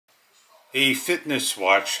a fitness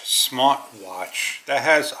watch, smartwatch, that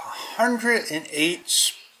has 108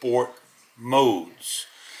 sport modes.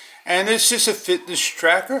 And this is a fitness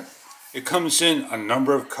tracker. It comes in a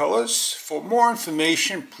number of colors. For more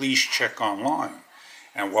information, please check online.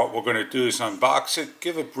 And what we're going to do is unbox it,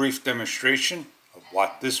 give a brief demonstration of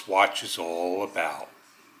what this watch is all about.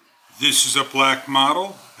 This is a black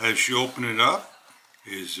model. As you open it up,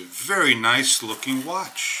 it is a very nice looking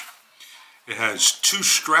watch. It has two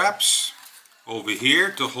straps over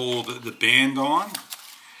here to hold the band on.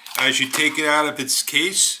 As you take it out of its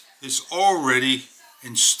case, it's already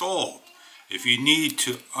installed. If you need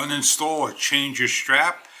to uninstall or change your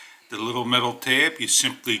strap, the little metal tab, you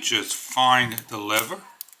simply just find the lever,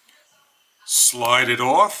 slide it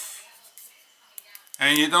off,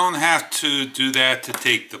 and you don't have to do that to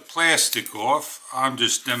take the plastic off. I'm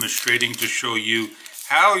just demonstrating to show you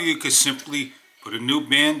how you could simply put a new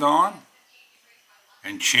band on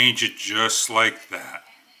and change it just like that.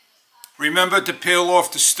 Remember to peel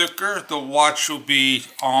off the sticker. The watch will be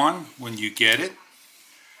on when you get it.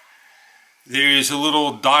 There is a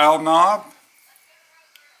little dial knob,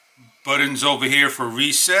 buttons over here for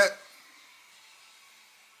reset.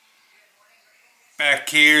 Back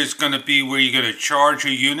here is going to be where you're going to charge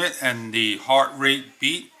your unit and the heart rate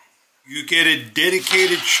beat. You get a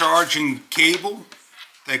dedicated charging cable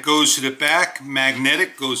that goes to the back,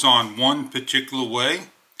 magnetic, goes on one particular way.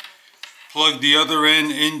 Plug the other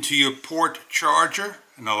end into your port charger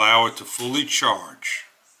and allow it to fully charge.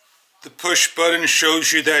 The push button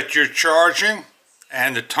shows you that you're charging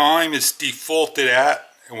and the time is defaulted at,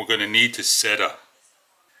 and we're going to need to set up.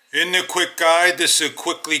 In the quick guide, this will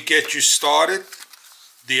quickly get you started.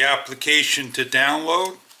 The application to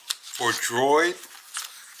download for Droid.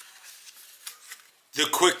 The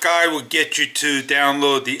quick guide will get you to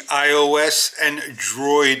download the iOS and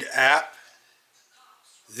Droid app.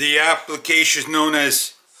 The application is known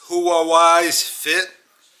as Hobbies Fit.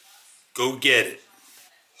 Go get it.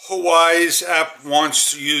 Hobbies app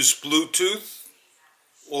wants to use Bluetooth.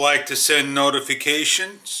 Would like to send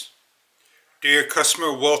notifications. Dear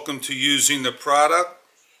customer, welcome to using the product.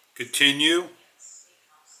 Continue.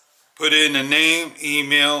 Put in a name,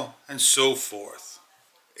 email, and so forth.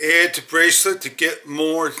 Add to bracelet to get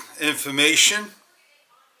more information.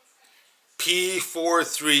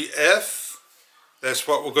 P43F. That's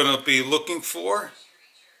what we're going to be looking for.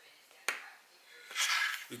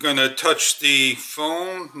 You're going to touch the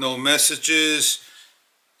phone, no messages.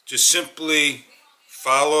 Just simply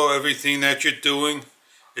follow everything that you're doing.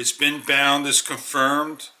 It's been bound, it's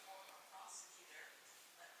confirmed.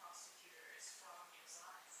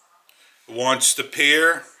 It wants to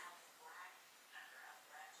pair.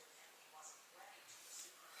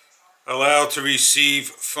 Allow to receive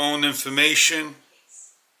phone information.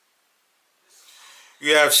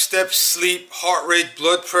 You have steps, sleep, heart rate,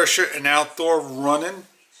 blood pressure, and outdoor running.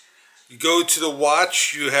 You go to the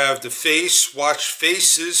watch, you have the face, watch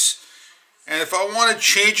faces. And if I want to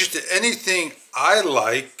change it to anything I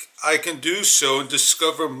like, I can do so and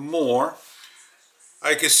discover more.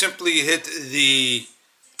 I can simply hit the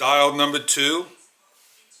dial number 2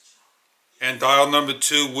 and dial number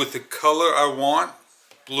 2 with the color I want,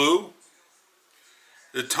 blue.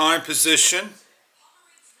 The time position,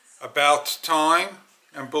 about time,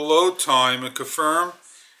 and below time, and confirm,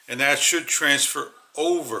 and that should transfer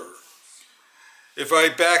over. If I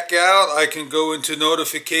back out, I can go into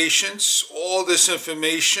notifications, all this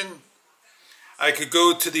information. I could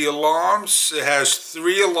go to the alarms. It has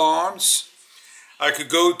 3 alarms. I could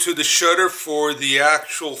go to the shutter for the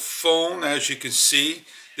actual phone. As you can see,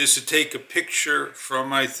 this would take a picture from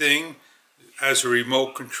my thing as a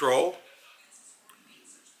remote control.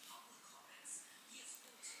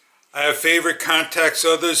 I have favorite, contacts,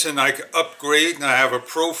 others, and I can upgrade, and I have a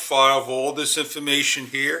profile of all this information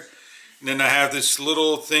here. And then I have this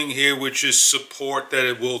little thing here which is support that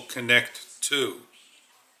it will connect to.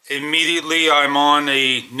 Immediately I'm on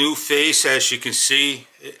a new face. As you can see,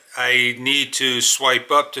 I need to swipe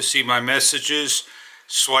up to see my messages.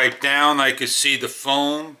 Swipe down, I can see the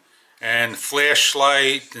phone and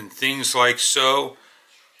flashlight and things like so.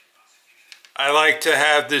 I like to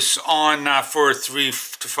have this on not for 3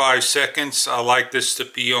 to 5 seconds. I like this to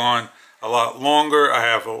be on a lot longer. I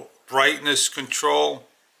have a brightness control.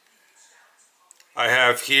 I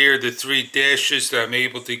have here the 3 dashes that I'm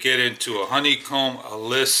able to get into a honeycomb, a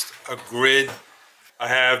list, a grid. I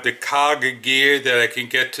have the cog gear that I can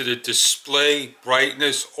get to the display,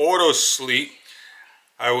 brightness, auto sleep.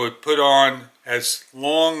 I would put on as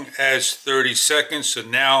long as 30 seconds. So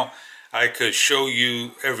now I could show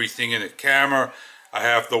you everything in the camera. I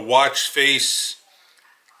have the watch face,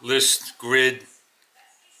 list, grid,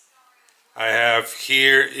 I have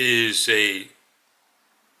here is a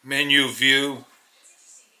menu view.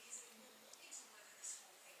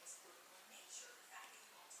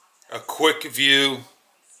 A quick view.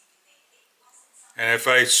 And if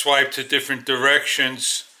I swipe to different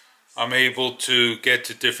directions, I'm able to get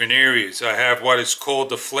to different areas. I have what is called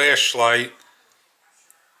the flashlight.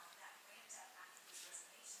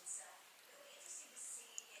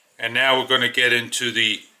 And now we're going to get into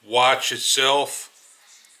the watch itself.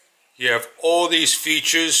 You have all these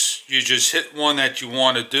features. You just hit one that you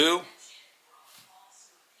want to do.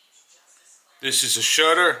 This is a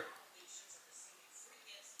shutter.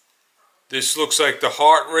 This looks like the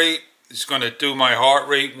heart rate. It's going to do my heart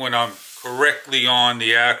rate when I'm correctly on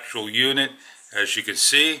the actual unit, as you can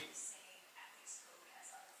see.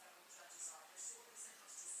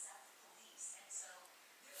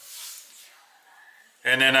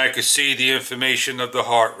 And then I can see the information of the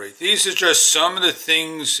heart rate. These are just some of the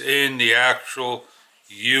things in the actual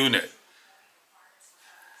unit.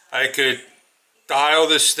 I could dial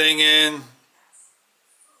this thing in.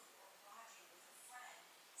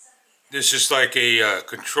 This is like a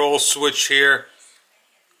control switch here.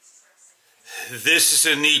 This is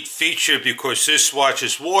a neat feature because this watch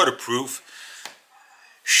is waterproof.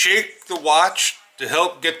 Shake the watch to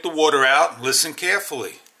help get the water out. Listen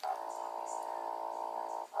carefully.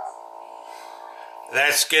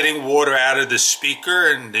 That's getting water out of the speaker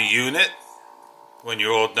and the unit. When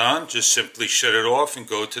you're all done, just simply shut it off and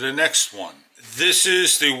go to the next one. This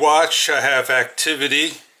is the watch. I have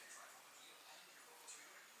activity.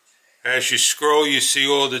 As you scroll, you see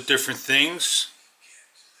all the different things.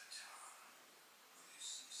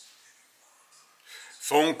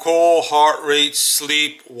 Phone call, heart rate,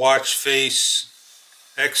 sleep, watch face,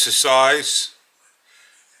 exercise,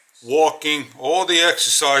 walking. All the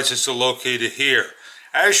exercises are located here.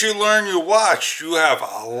 As you learn your watch, you have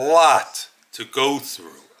a lot to go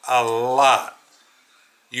through. A lot.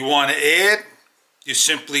 You want to add? You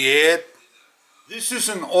simply add. This is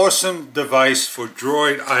an awesome device for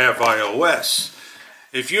Droid. I have iOS.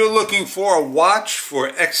 If you're looking for a watch for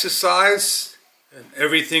exercise and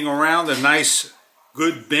everything around, a nice,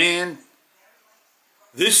 good band,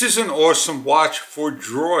 this is an awesome watch for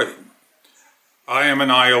Droid. I am an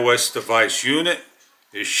iOS device unit.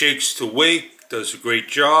 It shakes to wake, does a great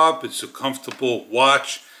job. It's a comfortable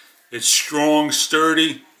watch. It's strong,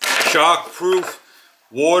 sturdy, shockproof,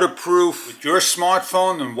 waterproof. With your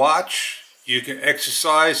smartphone and watch, you can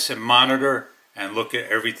exercise and monitor and look at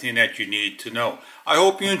everything that you need to know. I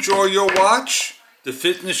hope you enjoy your watch, the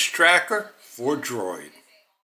fitness tracker for Droid.